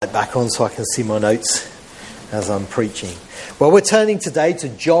light back on so I can see my notes as I'm preaching. Well, we're turning today to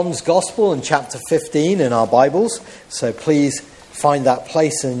John's Gospel in chapter 15 in our Bibles. So please find that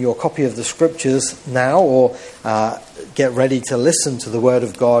place in your copy of the Scriptures now, or get ready to listen to the Word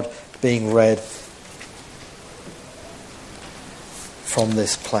of God being read from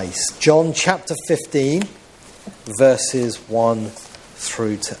this place. John chapter 15, verses 1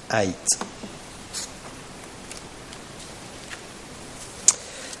 through to 8.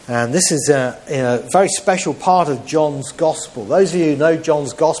 And this is a very special part of John's Gospel. Those of you who know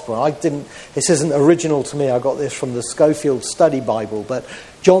John's Gospel, this isn't original to me, I got this from the Schofield Study Bible, but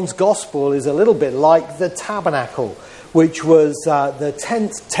John's Gospel is a little bit like the tabernacle, which was the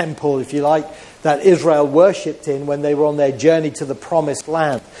tent temple, if you like, that Israel worshipped in when they were on their journey to the promised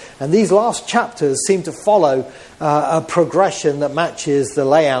land. And these last chapters seem to follow a progression that matches the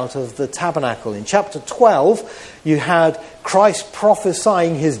layout of the tabernacle. In chapter 12, you had Christ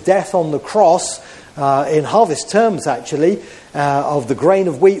prophesying his death on the cross, in harvest terms actually, of the grain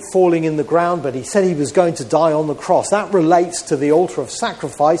of wheat falling in the ground, but he said he was going to die on the cross. That relates to the altar of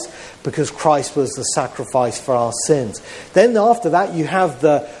sacrifice because Christ was the sacrifice for our sins. Then after that you have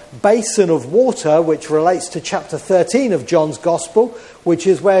the basin of water, which relates to chapter 13 of John's Gospel, which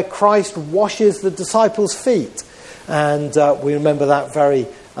is where Christ washes the disciples' feet. And we remember that very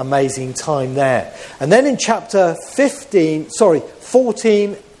amazing time there. And then in chapter 14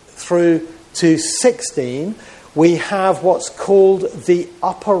 through to 16, we have what's called the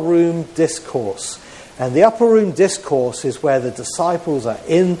Upper Room Discourse. And the Upper Room Discourse is where the disciples are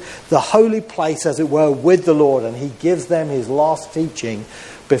in the holy place, as it were, with the Lord, and he gives them his last teaching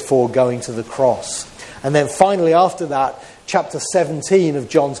before going to the cross. And then finally after that, chapter 17 of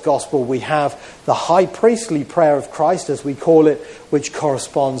John's Gospel, we have the high priestly prayer of Christ, as we call it, which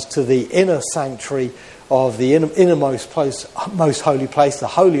corresponds to the inner sanctuary of the innermost place, most holy place, the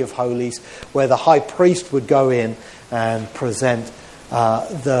Holy of Holies, where the high priest would go in and present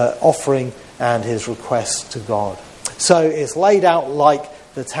the offering and his requests to God. So it's laid out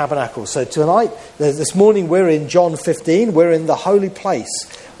like the tabernacle. So this morning we're in John 15, we're in the holy place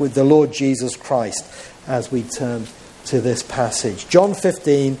with the Lord Jesus Christ as we turn to this passage. John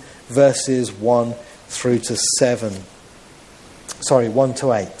 15, verses 1 through to 1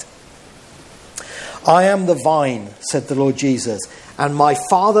 to 8. I am the vine, said the Lord Jesus, and my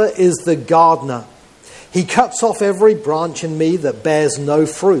Father is the gardener. He cuts off every branch in me that bears no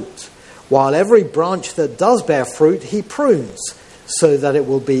fruit, while every branch that does bear fruit he prunes, so that it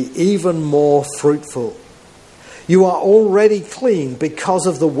will be even more fruitful. You are already clean because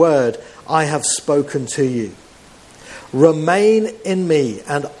of the word I have spoken to you. Remain in me,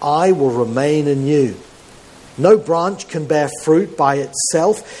 and I will remain in you. No branch can bear fruit by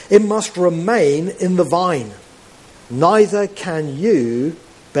itself. It must remain in the vine. Neither can you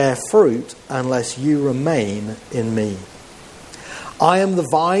bear fruit unless you remain in me. I am the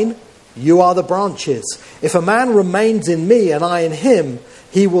vine, you are the branches. If a man remains in me and I in him,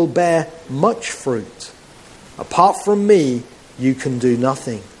 he will bear much fruit. Apart from me, you can do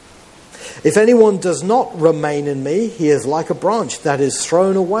nothing. If anyone does not remain in me, he is like a branch that is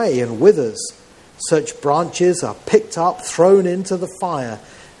thrown away and withers. Such branches are picked up, thrown into the fire,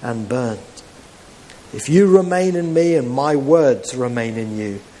 and burnt. If you remain in me and my words remain in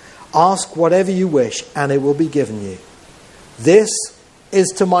you, ask whatever you wish, and it will be given you. This is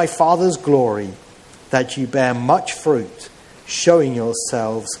to my Father's glory, that you bear much fruit, showing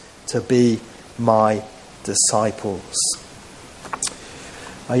yourselves to be my disciples.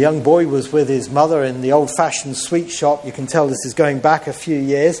 A young boy was with his mother in the old-fashioned sweet shop. You can tell this is going back a few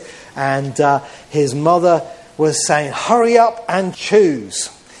years. And his mother was saying, hurry up and choose.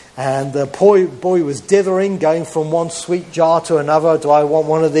 And the boy was dithering, going from one sweet jar to another. Do I want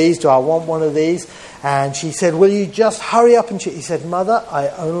one of these? Do I want one of these? And she said, will you just hurry up and choose? He said, Mother, I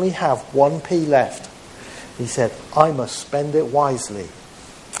only have 1p left. He said, I must spend it wisely.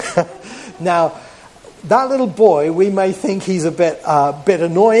 Now, that little boy, we may think he's a bit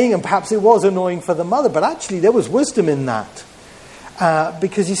annoying, and perhaps it was annoying for the mother, but actually there was wisdom in that.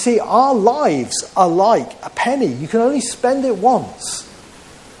 Because you see, our lives are like a penny. You can only spend it once.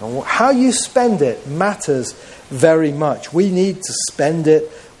 And how you spend it matters very much. We need to spend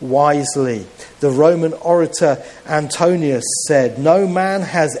it wisely. The Roman orator Antonius said, no man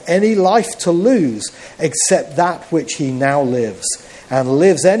has any life to lose except that which he now lives, and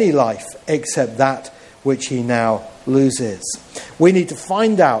lives any life except that which he now loses. We need to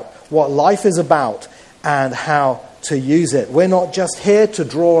find out what life is about and how to use it. We're not just here to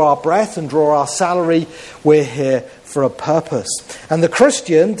draw our breath and draw our salary. We're here for a purpose. And the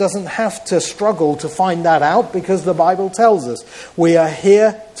Christian doesn't have to struggle to find that out, because the Bible tells us we are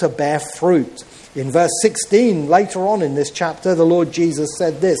here to bear fruit. In verse 16, later on in this chapter, the Lord Jesus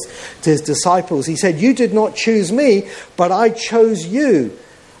said this to his disciples. He said, "You did not choose me, but I chose you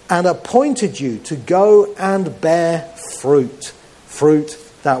and appointed you to go and bear fruit, fruit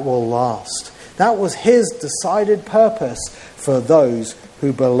that will last." That was his decided purpose for those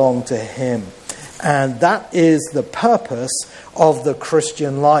who belong to him. And that is the purpose of the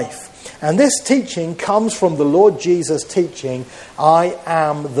Christian life. And this teaching comes from the Lord Jesus teaching, "I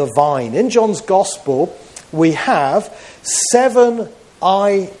am the vine." In John's Gospel, we have 7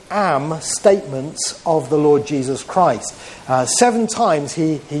 I am statements of the Lord Jesus Christ. 7 times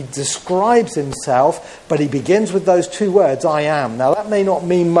he describes himself, but he begins with those 2 words, "I am." Now that may not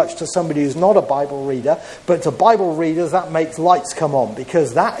mean much to somebody who's not a Bible reader, but to Bible readers that makes lights come on,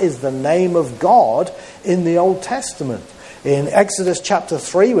 because that is the name of God in the Old Testament. In Exodus chapter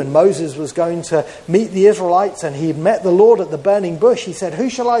 3, when Moses was going to meet the Israelites and he met the Lord at the burning bush, he said, "Who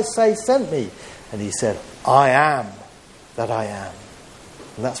shall I say sent me?" And he said, "I am that I am."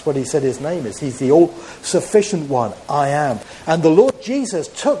 And that's what he said his name is. He's the all-sufficient one, I am. And the Lord Jesus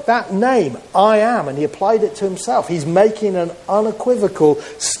took that name, I am, and he applied it to himself. He's making an unequivocal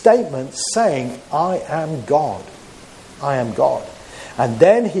statement saying, "I am God. I am God." And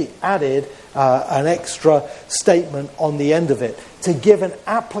then he added an extra statement on the end of it to give an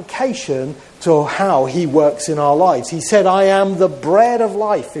application to how he works in our lives. He said, "I am the bread of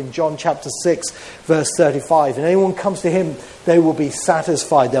life" in John chapter 6, verse 35. And anyone comes to him, they will be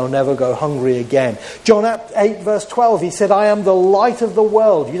satisfied. They'll never go hungry again. John 8, verse 12, he said, "I am the light of the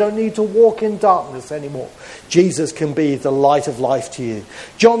world." You don't need to walk in darkness anymore. Jesus can be the light of life to you.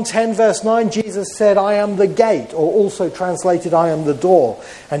 John 10, verse 9, Jesus said, "I am the gate," or also translated, "I am the door."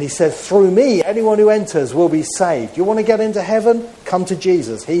 And he said, "Through me, anyone who enters will be saved." You want to get into heaven? Come to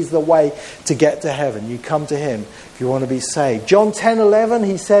Jesus. He's the way to get to heaven. You come to him if you want to be saved. John 10:11,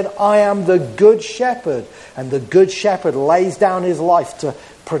 he said, "I am the good shepherd." And the good shepherd lays down his life to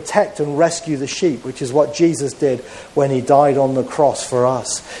protect and rescue the sheep, which is what Jesus did when he died on the cross for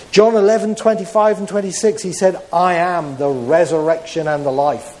us. John 11:25 and 26, he said, "I am the resurrection and the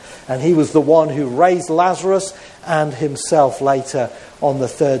life." And he was the one who raised Lazarus and himself later on the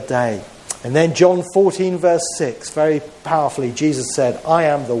 3rd day. And then John 14, verse 6, very powerfully, Jesus said, "I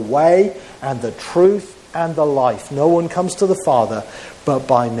am the way and the truth and the life. No one comes to the Father but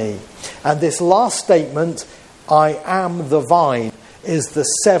by me." And this last statement, "I am the vine," is the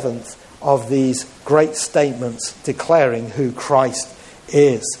 7th of these great statements declaring who Christ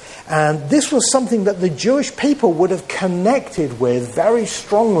is. And this was something that the Jewish people would have connected with very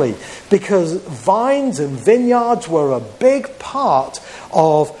strongly, because vines and vineyards were a big part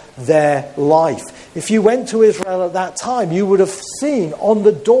of their life. If you went to Israel at that time, you would have seen on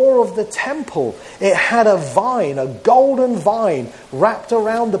the door of the temple, it had a vine, a golden vine, wrapped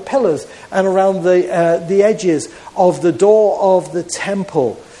around the pillars and around the edges of the door of the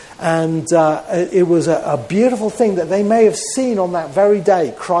temple. And it was a beautiful thing that they may have seen on that very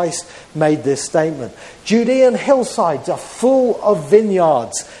day. Christ made this statement. Judean hillsides are full of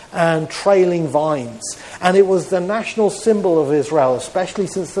vineyards and trailing vines. And it was the national symbol of Israel, especially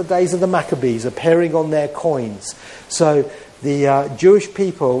since the days of the Maccabees, appearing on their coins. So the Jewish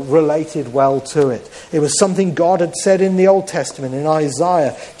people related well to it. It was something God had said in the Old Testament, in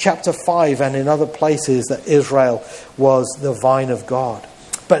Isaiah chapter 5 and in other places, that Israel was the vine of God.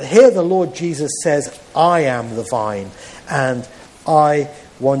 But here the Lord Jesus says, "I am the vine, and I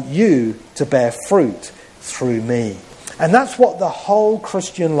want you to bear fruit through me." And that's what the whole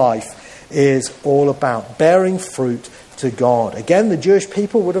Christian life is all about, bearing fruit to God. Again, the Jewish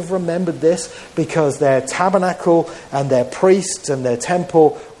people would have remembered this because their tabernacle and their priests and their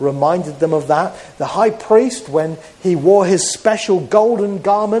temple reminded them of that. The high priest, when he wore his special golden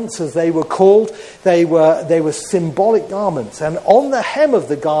garments, as they were called, they were symbolic garments. And on the hem of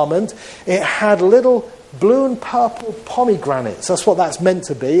the garment, it had little blue and purple pomegranates. That's what that's meant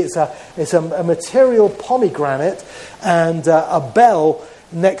to be. It's a material pomegranate and a bell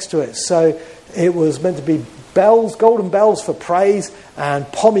next to it. So it was meant to be bells, golden bells for praise, and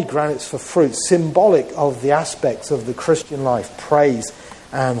pomegranates for fruit, symbolic of the aspects of the Christian life, praise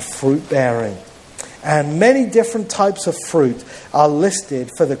and fruit bearing. And many different types of fruit are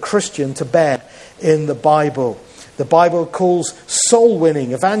listed for the Christian to bear in the Bible. The Bible calls soul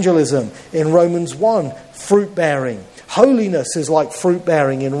winning, evangelism, in Romans 1, fruit bearing. Holiness is like fruit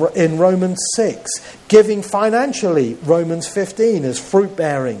bearing in Romans 6. Giving financially, Romans 15, is fruit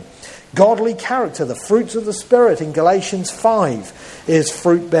bearing. Godly character, the fruits of the Spirit in Galatians 5 is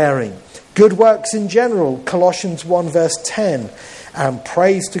fruit-bearing. Good works in general, Colossians 1 verse 10. And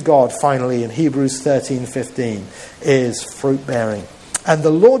praise to God, finally, in Hebrews 13:15, is fruit-bearing. And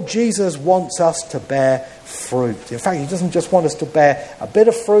the Lord Jesus wants us to bear fruit. In fact, he doesn't just want us to bear a bit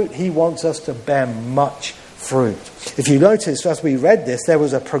of fruit, he wants us to bear much fruit. If you noticed, as we read this, there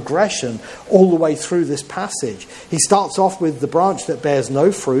was a progression all the way through this passage. He starts off with the branch that bears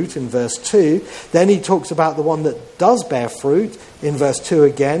no fruit in verse 2. Then he talks about the one that does bear fruit in verse 2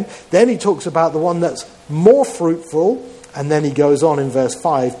 again. Then he talks about the one that's more fruitful. And then he goes on in verse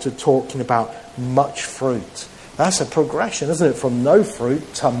 5 to talking about much fruit. That's a progression, isn't it? From no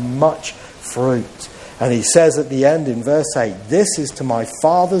fruit to much fruit. And he says at the end in verse 8, "This is to my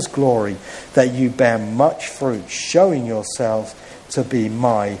Father's glory, that you bear much fruit, showing yourselves to be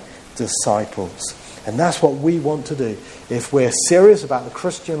my disciples." And that's what we want to do. If we're serious about the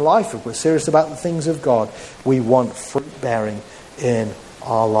Christian life, if we're serious about the things of God, we want fruit bearing in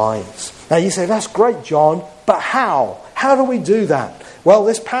our lives. Now you say, "That's great, John, but how? How do we do that?" Well,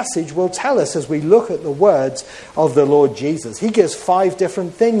 this passage will tell us as we look at the words of the Lord Jesus. He gives 5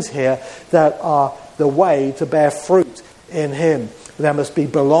 different things here that are the way to bear fruit in him. There must be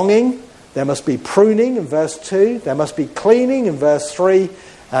belonging, there must be pruning in verse 2, there must be cleaning in verse 3,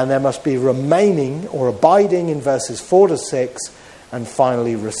 and there must be remaining or abiding in verses 4 to 6, and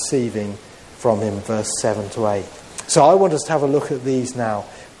finally receiving from him, verse 7 to 8. So I want us to have a look at these now,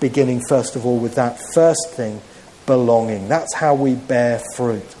 beginning first of all with that first thing, belonging. That's how we bear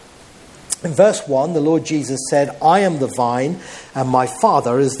fruit. In verse 1, the Lord Jesus said, "I am the vine and my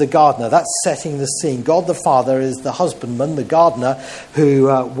Father is the gardener." That's setting the scene. God the Father is the husbandman, the gardener, who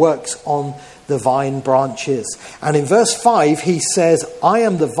works on the vine branches. And in verse 5, he says, "I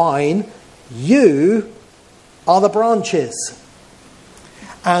am the vine, you are the branches."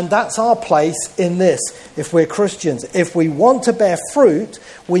 And that's our place in this, if we're Christians. If we want to bear fruit,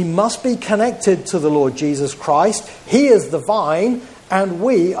 we must be connected to the Lord Jesus Christ. He is the vine, and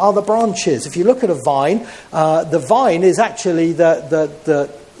we are the branches. If you look at a vine, the vine is actually the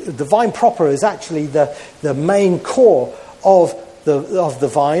vine proper is actually the main core of the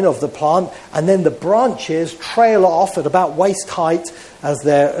vine, of the plant, and then the branches trail off at about waist height, as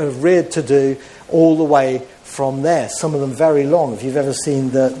they're reared to do, all the way from there. Some of them very long. If you've ever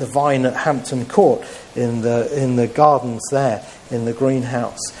seen the vine at Hampton Court in the gardens there, in the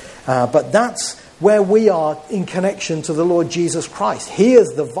greenhouse. But that's where we are in connection to the Lord Jesus Christ. He is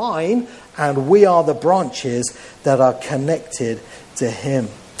the vine, and we are the branches that are connected to him.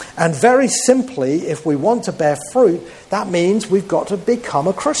 And very simply, if we want to bear fruit, that means we've got to become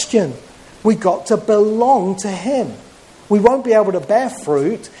a Christian. We've got to belong to him. We won't be able to bear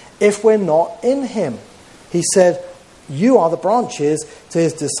fruit if we're not in him. He said, "You are the branches," to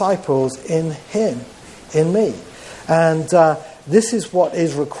his disciples, "in him, in me." And this is what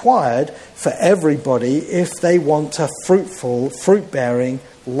is required for everybody if they want a fruitful, fruit-bearing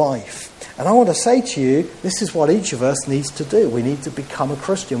life. And I want to say to you, this is what each of us needs to do. We need to become a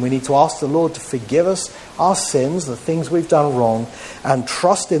Christian. We need to ask the Lord to forgive us our sins, the things we've done wrong, and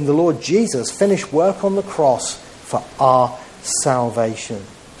trust in the Lord Jesus' finished work on the cross for our salvation.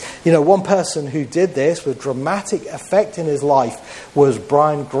 You know, one person who did this with dramatic effect in his life was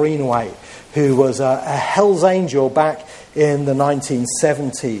Brian Greenaway, who was a Hell's Angel back in the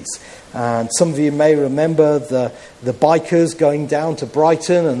 1970s. And some of you may remember the bikers going down to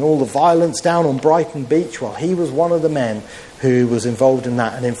Brighton and all the violence down on Brighton Beach. Well, he was one of the men who was involved in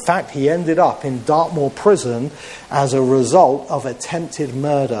that. And in fact, he ended up in Dartmoor prison as a result of attempted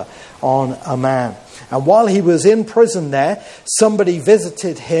murder on a man. And while he was in prison there, somebody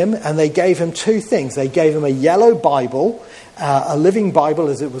visited him and they gave him 2 things. They gave him a yellow Bible, a living Bible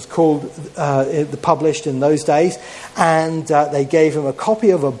as it was called, published in those days, and they gave him a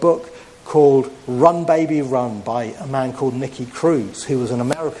copy of a book called Run Baby Run by a man called Nicky Cruz, who was an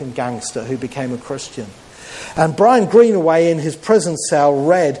American gangster who became a Christian. And Brian Greenaway in his prison cell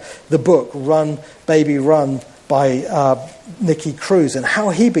read the book Run Baby Run by Nicky Cruz and how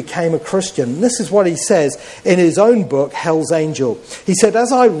he became a Christian. And this is what he says in his own book, Hell's Angel. He said,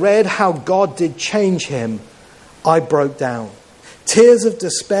 "As I read how God did change him, I broke down. Tears of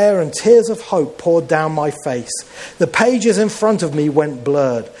despair and tears of hope poured down my face. The pages in front of me went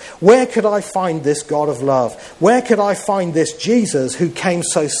blurred. Where could I find this God of love? Where could I find this Jesus who came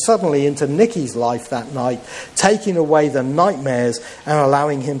so suddenly into Nicky's life that night, taking away the nightmares and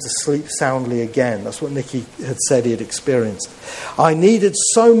allowing him to sleep soundly again?" That's what Nicky had said he had experienced. "I needed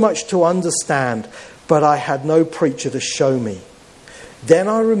so much to understand, but I had no preacher to show me. Then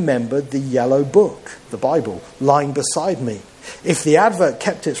I remembered the yellow book, the Bible, lying beside me. If the advert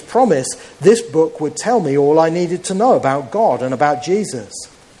kept its promise, this book would tell me all I needed to know about God and about Jesus.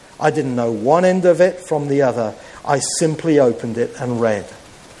 I didn't know one end of it from the other. I simply opened it and read.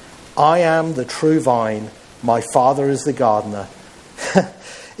 I am the true vine. My Father is the gardener.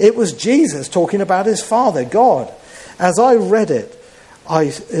 It was Jesus talking about his Father, God. As I read it, I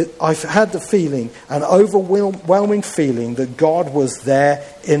had the feeling, an overwhelming feeling, that God was there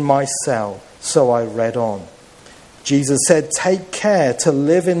in my cell. So I read on. Jesus said, take care to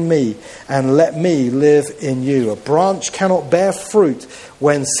live in me and let me live in you. A branch cannot bear fruit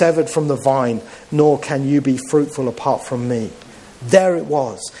when severed from the vine, nor can you be fruitful apart from me. There it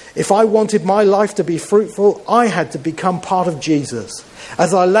was. If I wanted my life to be fruitful, I had to become part of Jesus.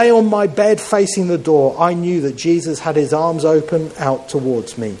 As I lay on my bed facing the door, I knew that Jesus had his arms open out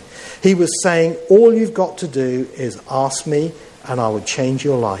towards me. He was saying, all you've got to do is ask me and I would change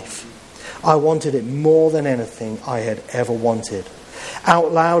your life. I wanted it more than anything I had ever wanted.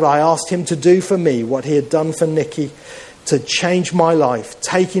 Out loud, I asked him to do for me what he had done for Nikki, to change my life,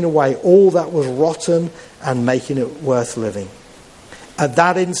 taking away all that was rotten and making it worth living. At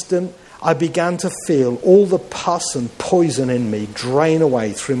that instant, I began to feel all the pus and poison in me drain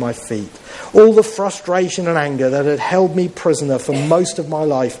away through my feet. All the frustration and anger that had held me prisoner for most of my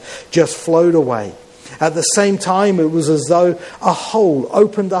life just flowed away. At the same time, it was as though a hole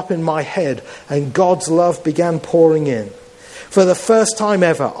opened up in my head and God's love began pouring in. For the first time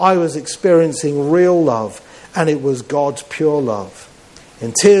ever, I was experiencing real love, and it was God's pure love.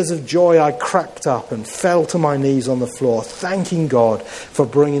 In tears of joy, I cracked up and fell to my knees on the floor, thanking God for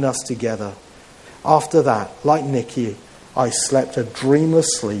bringing us together. After that, like Nikki, I slept a dreamless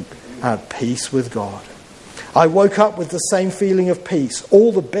sleep at peace with God. I woke up with the same feeling of peace.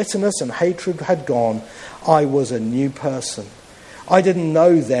 All the bitterness and hatred had gone. I was a new person. I didn't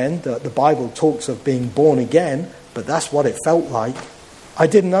know then that the Bible talks of being born again, but that's what it felt like. I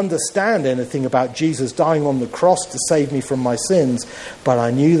didn't understand anything about Jesus dying on the cross to save me from my sins, but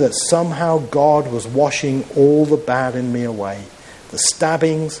I knew that somehow God was washing all the bad in me away. The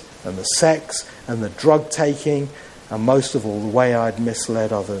stabbings and the sex and the drug taking, and most of all, the way I'd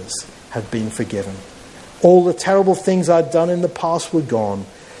misled others, had been forgiven. All the terrible things I'd done in the past were gone.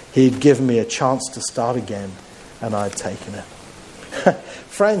 He'd given me a chance to start again, and I'd taken it.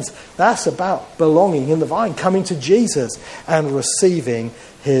 Friends, that's about belonging in the vine, coming to Jesus and receiving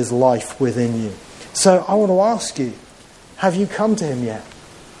his life within you. So I want to ask you, have you come to him yet?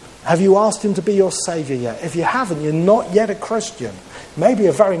 Have you asked him to be your Saviour yet? If you haven't, you're not yet a Christian. Maybe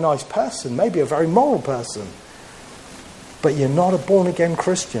a very nice person, maybe a very moral person, but you're not a born-again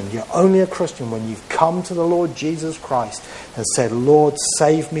Christian. You're only a Christian when you've come to the Lord Jesus Christ and said, Lord,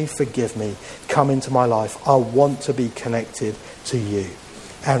 save me, forgive me, come into my life. I want to be connected to you.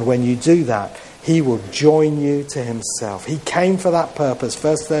 And when you do that, he will join you to himself. He came for that purpose.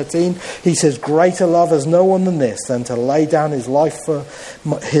 Verse 13, he says, greater love has no one than this, than to lay down his life for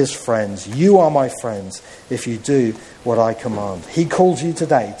his friends. You are my friends if you do what I command. He calls you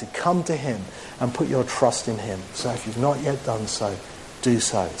today to come to him and put your trust in him. So if you've not yet done so, do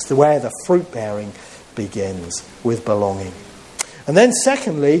so. It's the way the fruit bearing begins, with belonging. And then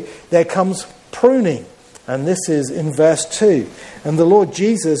secondly, there comes pruning. And this is in verse 2. And the Lord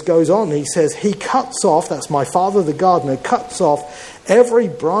Jesus goes on, he says, he cuts off, that's my Father the gardener, cuts off every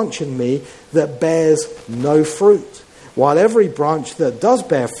branch in me that bears no fruit, while every branch that does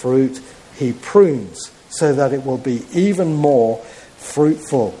bear fruit, he prunes, so that it will be even more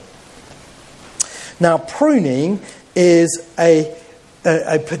fruitful. Now, pruning is a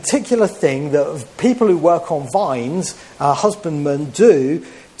particular thing that people who work on vines, husbandmen, do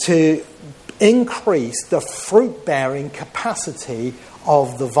to increase the fruit-bearing capacity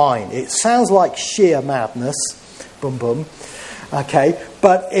of the vine. It sounds like sheer madness, boom, boom, okay,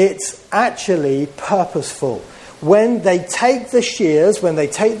 but it's actually purposeful. When they take the shears, when they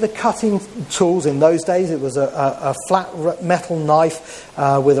take the cutting tools, in those days it was a flat metal knife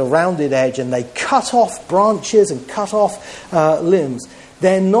with a rounded edge, and they cut off branches and cut off limbs,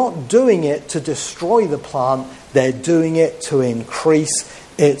 they're not doing it to destroy the plant, they're doing it to increase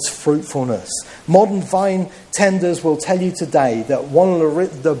its fruitfulness. Modern vine tenders will tell you today that one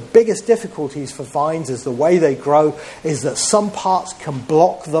of the biggest difficulties for vines is the way they grow is that some parts can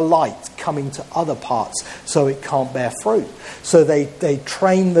block the light coming to other parts, so it can't bear fruit. So they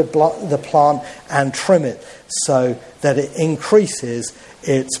train the plant and trim it so that it increases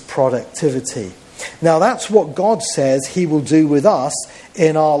its productivity. Now that's what God says he will do with us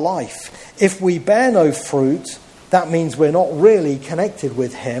in our life. If we bear no fruit, that means we're not really connected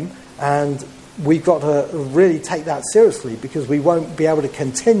with him, and we've got to really take that seriously, because we won't be able to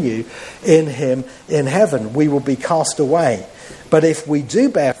continue in him in heaven. We will be cast away. But if we do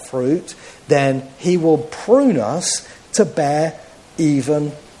bear fruit, then he will prune us to bear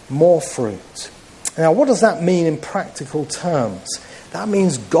even more fruit. Now, what does that mean in practical terms? That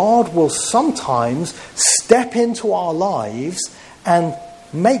means God will sometimes step into our lives and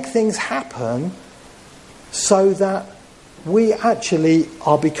make things happen so that we actually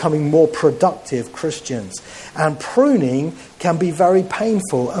are becoming more productive Christians. And pruning can be very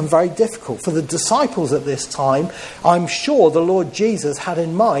painful and very difficult. For the disciples at this time, I'm sure the Lord Jesus had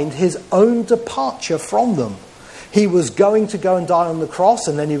in mind his own departure from them. He was going to go and die on the cross,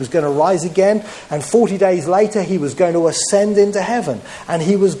 and then he was going to rise again. And 40 days later, he was going to ascend into heaven. And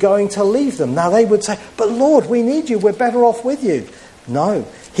he was going to leave them. Now they would say, but Lord, we need you. We're better off with you. No.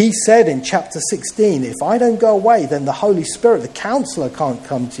 He said in chapter 16, if I don't go away, then the Holy Spirit, the Counselor, can't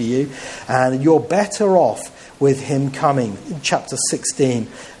come to you. And you're better off with him coming. In chapter 16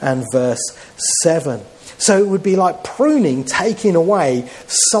 and verse 7. So it would be like pruning, taking away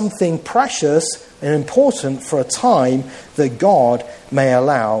something precious and important for a time, that God may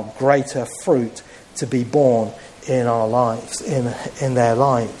allow greater fruit to be born in our lives, in their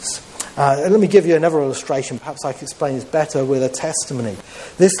lives. Let me give you another illustration. Perhaps I can explain this better with a testimony.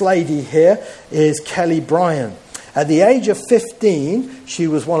 This lady here is Kelly Bryan. At the age of 15, she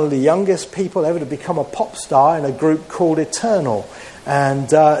was one of the youngest people ever to become a pop star in a group called Eternal. And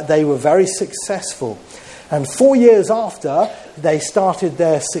they were very successful. And 4 years after they started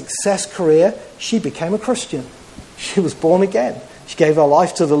their success career, she became a Christian. She was born again. She gave her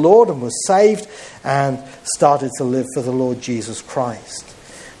life to the Lord and was saved and started to live for the Lord Jesus Christ.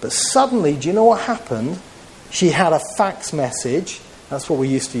 But suddenly, do you know what happened? She had a fax message. That's what we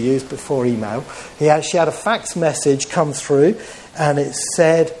used to use before email. She had a fax message come through, and it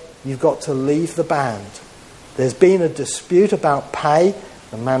said, you've got to leave the band. There's been a dispute about pay.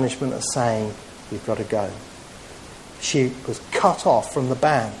 The management are saying, you've got to go. She was cut off from the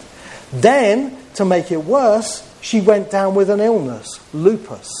band. Then, to make it worse, she went down with an illness,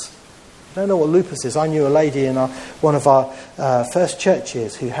 lupus. I don't know what lupus is. I knew a lady in one of our first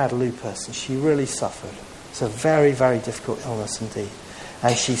churches who had lupus, and she really suffered. It's a very, very difficult illness indeed.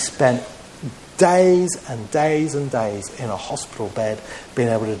 And she spent days and days and days in a hospital bed being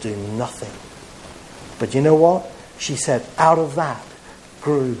able to do nothing. But you know what? She said, out of that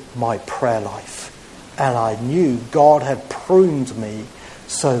grew my prayer life. And I knew God had pruned me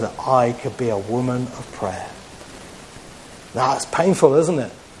so that I could be a woman of prayer. Now, it's painful, isn't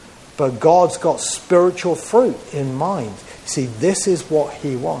it? But God's got spiritual fruit in mind. See, this is what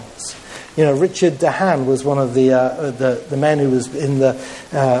he wants. You know, Richard Dehan was one of the men who was in the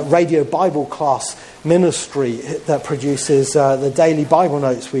radio Bible class ministry that produces the daily Bible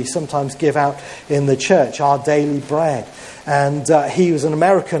notes we sometimes give out in the church, Our Daily Bread. And he was an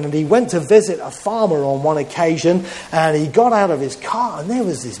American, and he went to visit a farmer on one occasion, and he got out of his car, and there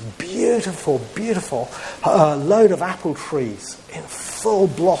was this beautiful, beautiful load of apple trees in full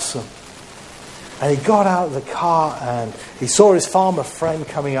blossom. And he got out of the car, and he saw his farmer friend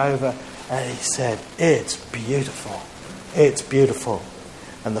coming over, and he said, it's beautiful. It's beautiful.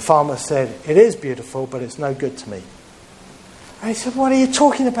 And the farmer said, it is beautiful, but it's no good to me. And he said, what are you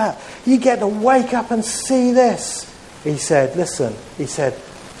talking about? You get to wake up and see this. He said, listen, he said,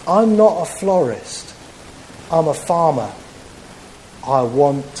 I'm not a florist. I'm a farmer. I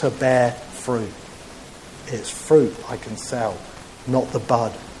want to bear fruit. It's fruit I can sell, not the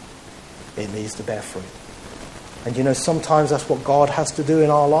bud. It needs to bear fruit. And you know, sometimes that's what God has to do in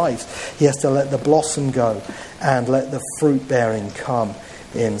our lives. He has to let the blossom go and let the fruit bearing come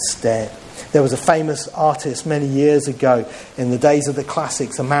instead. There was a famous artist many years ago in the days of the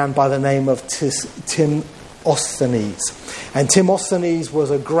classics, a man by the name of Tim Osthenes. And Tim Osthenes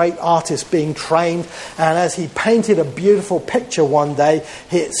was a great artist being trained, and as he painted a beautiful picture one day,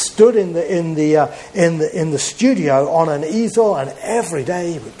 he stood in the studio on an easel, and every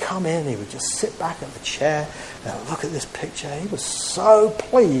day he would come in, he would just sit back at the chair and look at this picture. He was so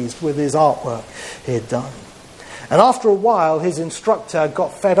pleased with his artwork he had done. And after a while, his instructor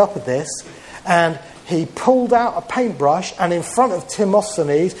got fed up with this, and he pulled out a paintbrush, and in front of Tim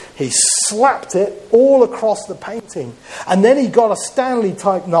Osthenes, he slapped it all across the painting. And then he got a Stanley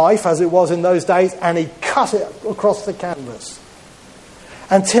type knife, as it was in those days, and he cut it across the canvas.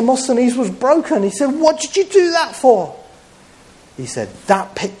 And Tim Osthenes was broken. He said, what did you do that for? He said,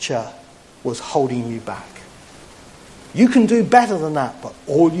 that picture was holding you back. You can do better than that, but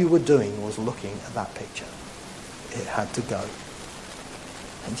all you were doing was looking at that picture. It had to go.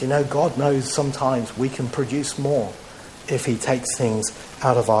 And you know, God knows sometimes we can produce more if he takes things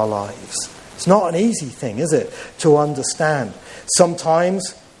out of our lives. It's not an easy thing, is it, to understand.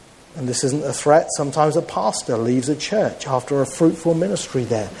 Sometimes, and this isn't a threat, sometimes a pastor leaves a church after a fruitful ministry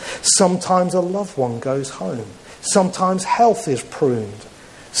there. Sometimes a loved one goes home. Sometimes health is pruned.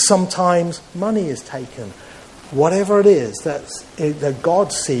 Sometimes money is taken. Whatever it is that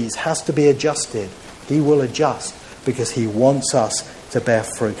God sees has to be adjusted. He will adjust because he wants us to bear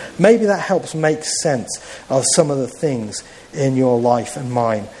fruit. Maybe that helps make sense of some of the things in your life and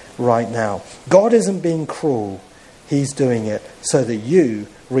mine right now. God isn't being cruel. He's doing it so that you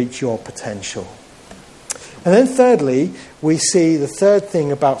reach your potential. And then thirdly, we see the third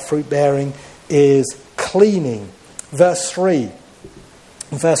thing about fruit bearing is cleaning. Verse 3.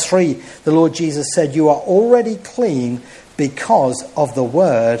 In verse 3, the Lord Jesus said, "You are already clean because of the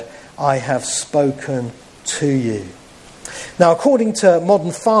word I have spoken to you." Now, according to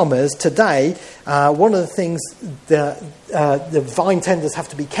modern farmers today, one of the things that the vine tenders have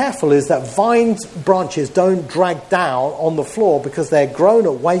to be careful is that vine branches don't drag down on the floor because they're grown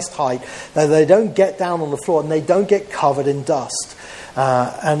at waist height. They don't get down on the floor and they don't get covered in dust.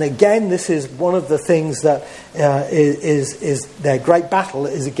 And again, this is one of the things that is their great battle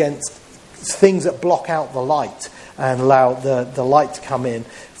is against things that block out the light and allow the light to come in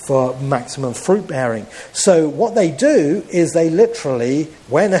for maximum fruit bearing. So what they do is they literally,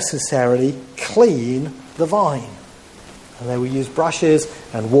 where necessary, clean the vine. And they will use brushes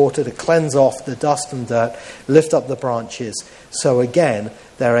and water to cleanse off the dust and dirt, lift up the branches. So again,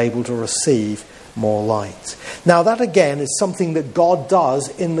 they're able to receive more light. Now that again is something that God does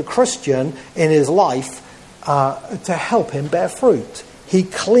in the Christian in his life to help him bear fruit. He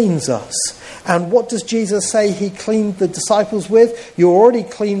cleans us. And what does Jesus say he cleaned the disciples with? You're already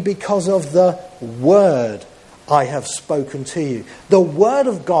clean because of the word I have spoken to you. The word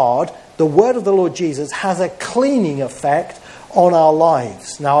of God, the word of the Lord Jesus, has a cleaning effect on our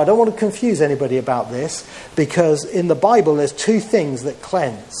lives. Now, I don't want to confuse anybody about this, because in the Bible there's two things that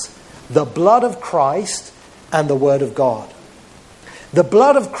cleanse: the blood of Christ and the word of God. The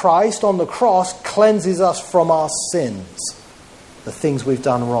blood of Christ on the cross cleanses us from our sins, the things we've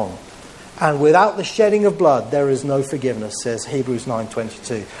done wrong. And without the shedding of blood, there is no forgiveness, says Hebrews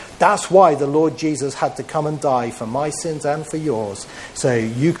 9:22. That's why the Lord Jesus had to come and die for my sins and for yours, so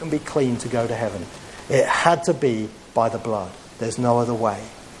you can be clean to go to heaven. It had to be by the blood. There's no other way.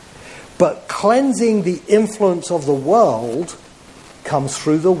 But cleansing the influence of the world comes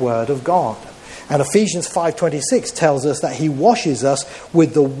through the word of God. And Ephesians 5:26 tells us that he washes us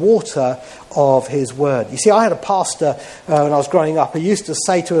with the water of his word. You see, I had a pastor when I was growing up who used to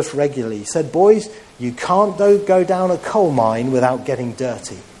say to us regularly, he said, "Boys, you can't go down a coal mine without getting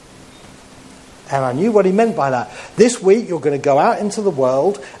dirty." And I knew what he meant by that. This week you're going to go out into the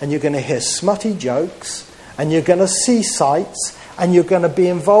world and you're going to hear smutty jokes and you're going to see sights and you're going to be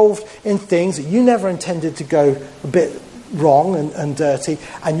involved in things that you never intended to go a bit wrong and dirty,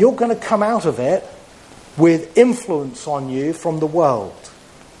 and you're going to come out of it with influence on you from the world.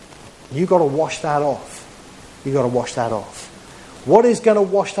 You've got to wash that off. You've got to wash that off. What is going to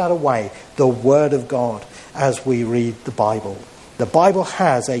wash that away? The word of God as we read the Bible. The Bible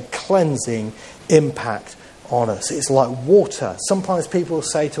has a cleansing impact on us. It's like water. Sometimes people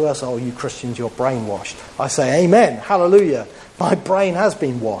say to us, "Oh, you Christians, you're brainwashed." I say, "Amen, hallelujah. My brain has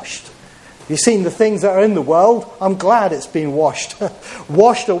been washed." You've seen the things that are in the world. I'm glad it's been washed.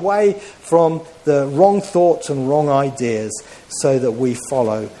 Washed away from the wrong thoughts and wrong ideas so that we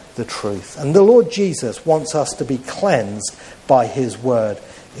follow the truth. And the Lord Jesus wants us to be cleansed by his word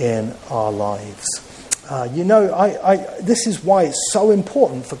in our lives. This is why it's so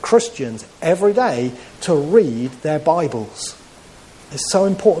important for Christians every day to read their Bibles. It's so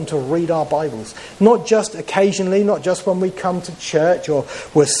important to read our Bibles. Not just occasionally, not just when we come to church or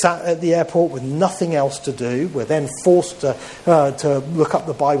we're sat at the airport with nothing else to do. We're then forced to look up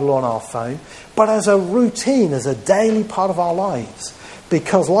the Bible on our phone. But as a routine, as a daily part of our lives.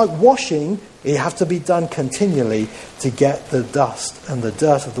 Because like washing, it has to be done continually to get the dust and the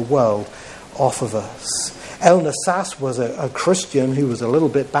dirt of the world off of us. Eleanor Sass was a Christian who was a little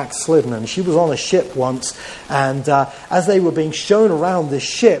bit backslidden, and she was on a ship once, and as they were being shown around this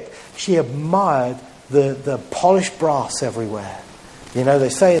ship, she admired the polished brass everywhere. You know, they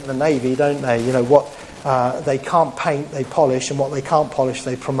say in the Navy, don't they, you know, what they can't paint, they polish, and what they can't polish,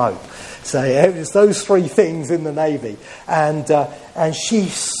 they promote. So it's those three things in the Navy. And she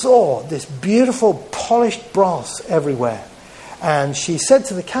saw this beautiful polished brass everywhere. And she said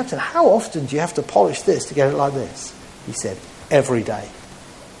to the captain, "How often do you have to polish this to get it like this?" He said, "Every day.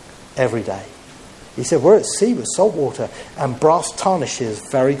 Every day." He said, "We're at sea with salt water and brass tarnishes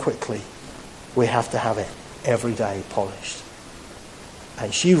very quickly. We have to have it every day polished."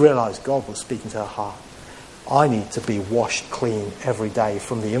 And she realized God was speaking to her heart. I need to be washed clean every day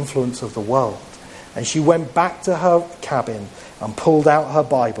from the influence of the world. And she went back to her cabin and pulled out her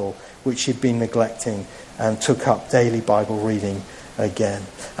Bible, which she'd been neglecting, and took up daily Bible reading again.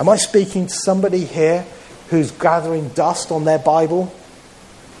 Am I speaking to somebody here who's gathering dust on their Bible?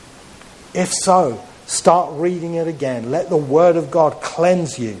 If so, start reading it again. Let the Word of God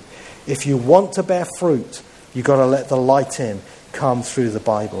cleanse you. If you want to bear fruit, you've got to let the light in come through the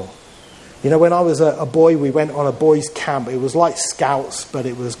Bible. You know, when I was a boy, we went on a boys' camp. It was like Scouts, but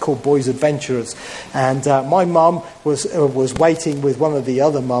it was called Boys Adventurers. And my mum was waiting with one of the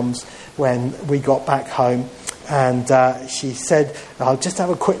other mums when we got back home. And she said, I'll just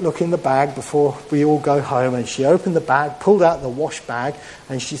have a quick look in the bag before we all go home. And she opened the bag, pulled out the wash bag,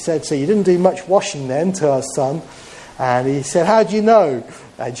 and she said, so you didn't do much washing then, to her son? And he said, how do you know?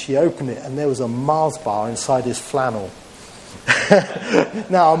 And she opened it, and there was a Mars bar inside his flannel.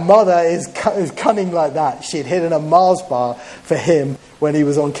 Now, a mother is cunning like that. She'd hidden a Mars bar for him when he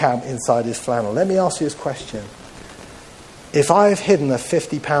was on camp inside his flannel. Let me ask you this question. If I have hidden a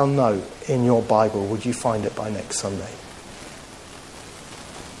 £50 note in your Bible, would you find it by next Sunday?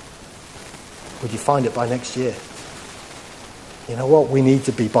 Would you find it by next year? You know what? We need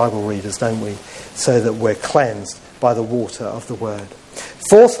to be Bible readers, don't we? So that we're cleansed by the water of the Word.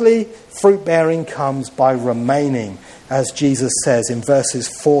 Fourthly, fruit bearing comes by remaining, as Jesus says in verses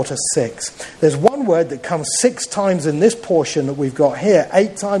 4 to 6. There's one word that comes 6 times in this portion that we've got here,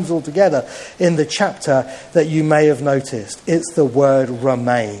 8 times altogether in the chapter that you may have noticed. It's the word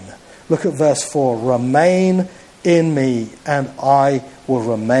remain. Look at verse 4. Remain in me, and I will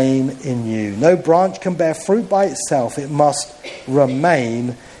remain in you. No branch can bear fruit by itself. It must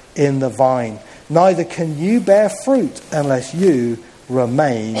remain in the vine. Neither can you bear fruit unless you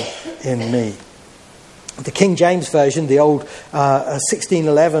remain in me. The King James Version, the old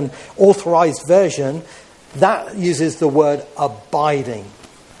 1611 authorized version, that uses the word abiding.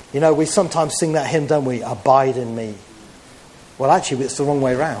 You know, we sometimes sing that hymn, don't we? Abide in me. Well, actually, it's the wrong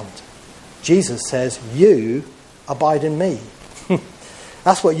way around. Jesus says, you abide in me.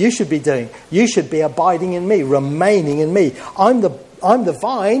 That's what you should be doing. You should be abiding in me, remaining in me. I'm the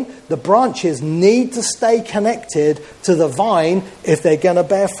vine. The branches need to stay connected to the vine if they're going to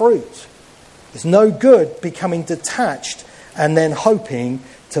bear fruit. It's no good becoming detached and then hoping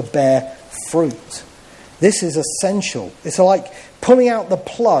to bear fruit. This is essential. It's like pulling out the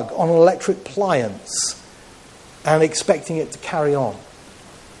plug on an electric appliance and expecting it to carry on.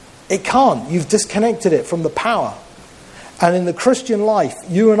 It can't. You've disconnected it from the power. And in the Christian life,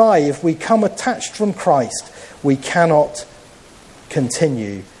 you and I, if we come attached from Christ, we cannot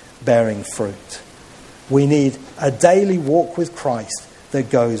continue bearing fruit. We need a daily walk with Christ that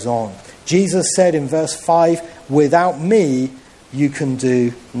goes on. Jesus said in verse 5, without me, you can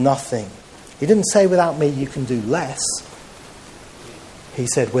do nothing. He didn't say without me, you can do less. He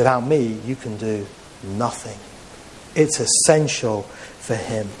said, without me, you can do nothing. It's essential for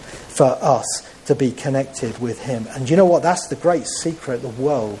him, for us to be connected with him. And you know what? That's the great secret the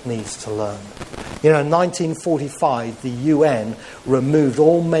world needs to learn. You know, in 1945, the UN removed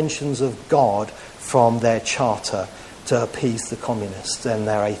all mentions of God from their charter to appease the communists and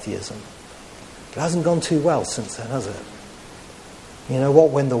their atheism. It hasn't gone too well since then, has it? You know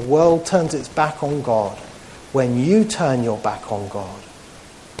what? When the world turns its back on God, when you turn your back on God,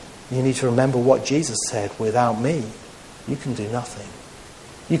 you need to remember what Jesus said, without me, you can do nothing.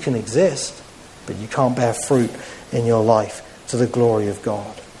 You can exist, but you can't bear fruit in your life to the glory of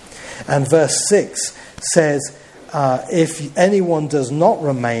God. And verse 6 says, if anyone does not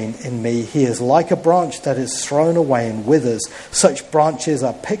remain in me, he is like a branch that is thrown away and withers. Such branches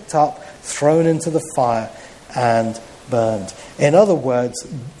are picked up, thrown into the fire, and burned. In other words,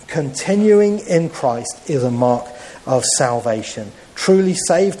 continuing in Christ is a mark of salvation. Truly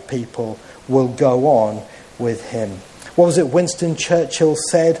saved people will go on with him. What was it Winston Churchill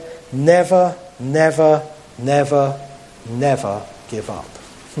said? Never, never, never, never give up.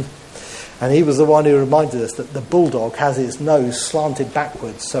 And he was the one who reminded us that the bulldog has its nose slanted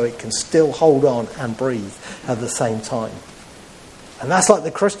backwards so it can still hold on and breathe at the same time. And that's like the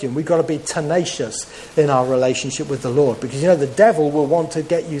Christian. We've got to be tenacious in our relationship with the Lord. Because, you know, the devil will want to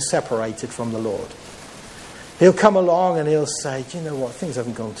get you separated from the Lord. He'll come along and he'll say, do you know what? Things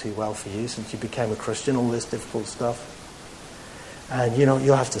haven't gone too well for you since you became a Christian, all this difficult stuff. And, you know,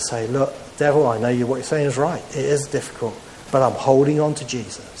 you'll have to say, look, devil, I know what you're saying is right. It is difficult. But I'm holding on to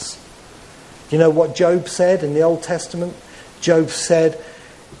Jesus. You know what Job said in the Old Testament? Job said,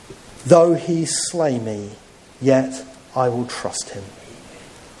 though he slay me, yet I will trust him.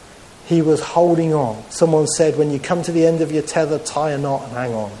 He was holding on. Someone said, when you come to the end of your tether, tie a knot and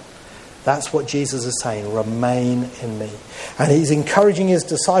hang on. That's what Jesus is saying, remain in me. And he's encouraging his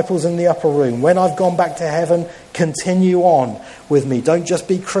disciples in the upper room. When I've gone back to heaven, continue on with me. Don't just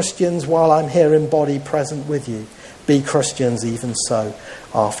be Christians while I'm here in body present with you. Be Christians even so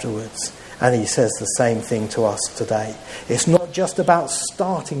afterwards. And he says the same thing to us today. It's not just about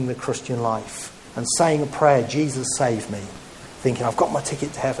starting the Christian life and saying a prayer, Jesus save me, thinking I've got my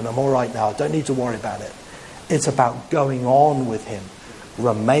ticket to heaven, I'm all right now, I don't need to worry about it. It's about going on with him,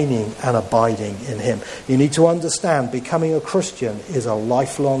 remaining and abiding in him. You need to understand becoming a Christian is a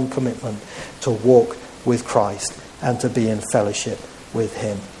lifelong commitment to walk with Christ and to be in fellowship with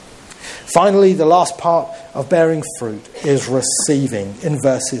him. Finally, the last part of bearing fruit is receiving in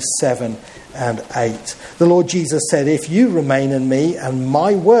verses 7 and 8. The Lord Jesus said, if you remain in me and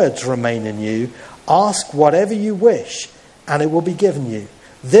my words remain in you, ask whatever you wish and it will be given you.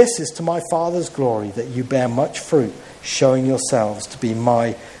 This is to my Father's glory, that you bear much fruit, showing yourselves to be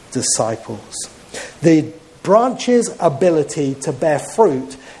my disciples. The branch's ability to bear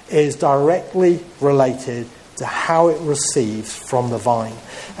fruit is directly related to how it receives from the vine.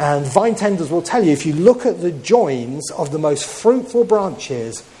 And vine tenders will tell you, if you look at the joins of the most fruitful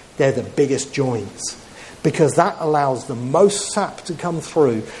branches, they're the biggest joins, because that allows the most sap to come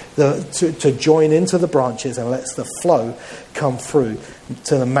through, to join into the branches, and lets the flow come through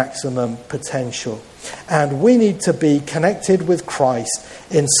to the maximum potential. And we need to be connected with Christ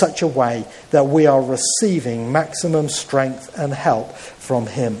in such a way that we are receiving maximum strength and help from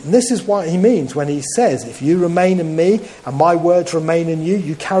him. And this is what he means when he says, if you remain in me and my words remain in you,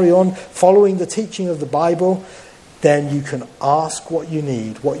 you carry on following the teaching of the Bible, then you can ask what you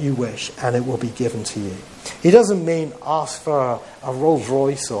need, what you wish, and it will be given to you. He doesn't mean ask for a Rolls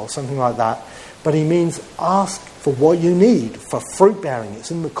Royce or something like that, but he means ask for what you need for fruit bearing.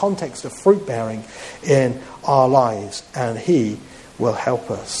 It's in the context of fruit bearing in our lives, and he will help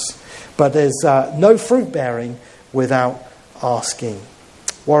us. But there's no fruit bearing without asking.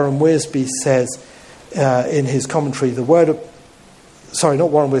 Warren Wiersbe says in his commentary,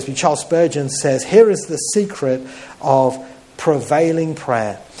 Charles Spurgeon says, here is the secret of prevailing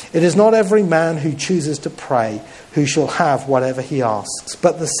prayer. It is not every man who chooses to pray who shall have whatever he asks,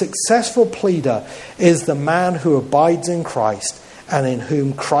 but the successful pleader is the man who abides in Christ and in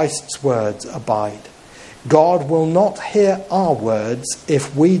whom Christ's words abide. God will not hear our words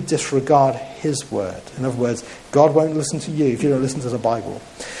if we disregard his word. In other words, God won't listen to you if you don't listen to the Bible.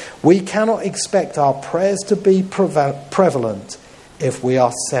 We cannot expect our prayers to be prevalent if we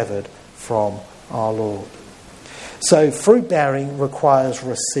are severed from our Lord. So fruit bearing requires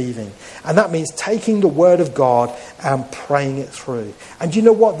receiving. And that means taking the word of God and praying it through. And you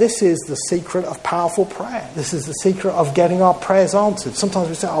know what? This is the secret of powerful prayer. This is the secret of getting our prayers answered. Sometimes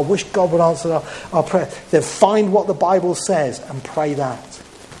we say, I wish God would answer our prayer. Then find what the Bible says and pray that.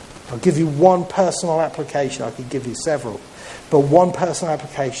 I'll give you one personal application. I could give you several. But one personal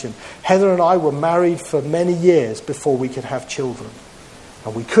application. Heather and I were married for many years before we could have children.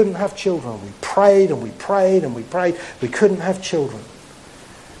 And we couldn't have children. We prayed and we prayed and we prayed. We couldn't have children.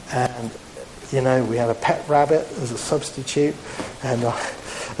 And, we had a pet rabbit as a substitute. And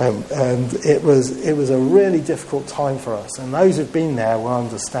it was a really difficult time for us. And those who've been there will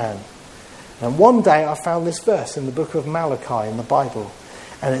understand. And one day I found this verse in the book of Malachi in the Bible.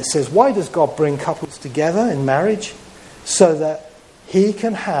 And it says, why does God bring couples together in marriage? So that he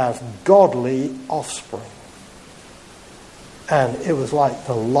can have godly offspring. And it was like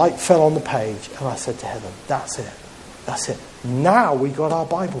the light fell on the page. And I said to Heather, that's it. Now we got our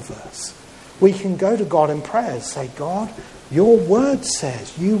Bible verse. We can go to God in prayer and say, God, your word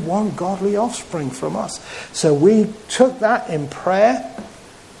says you want godly offspring from us. So we took that in prayer.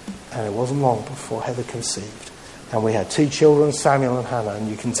 And it wasn't long before Heather conceived. And we had 2 children, Samuel and Hannah. And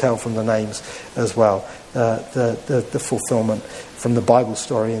you can tell from the names as well, the fulfillment from the Bible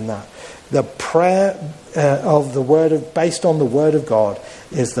story in that. The prayer based on the word of God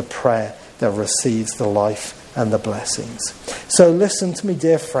is the prayer that receives the life and the blessings. So listen to me,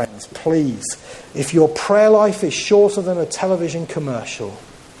 dear friends, please. If your prayer life is shorter than a television commercial,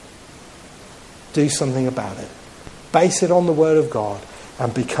 do something about it. Base it on the word of God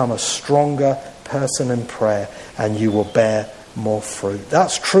and become a stronger person in prayer, and you will bear more fruit.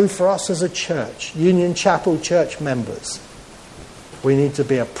 That's true for us as a church, Union Chapel church members. We need to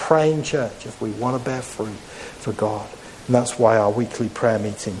be a praying church if we want to bear fruit for God. And that's why our weekly prayer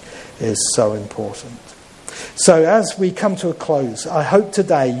meeting is so important. So as we come to a close, I hope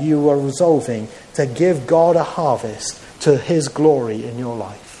today you are resolving to give God a harvest to his glory in your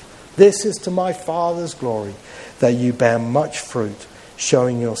life. This is to my Father's glory, that you bear much fruit,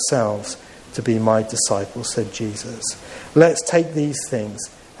 showing yourselves to be my disciples, said Jesus. Let's take these things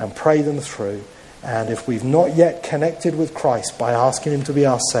and pray them through. And if we've not yet connected with Christ by asking him to be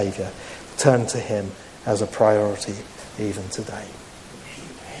our Saviour, turn to him as a priority even today.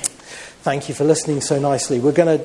 Thank you for listening so nicely. We're going to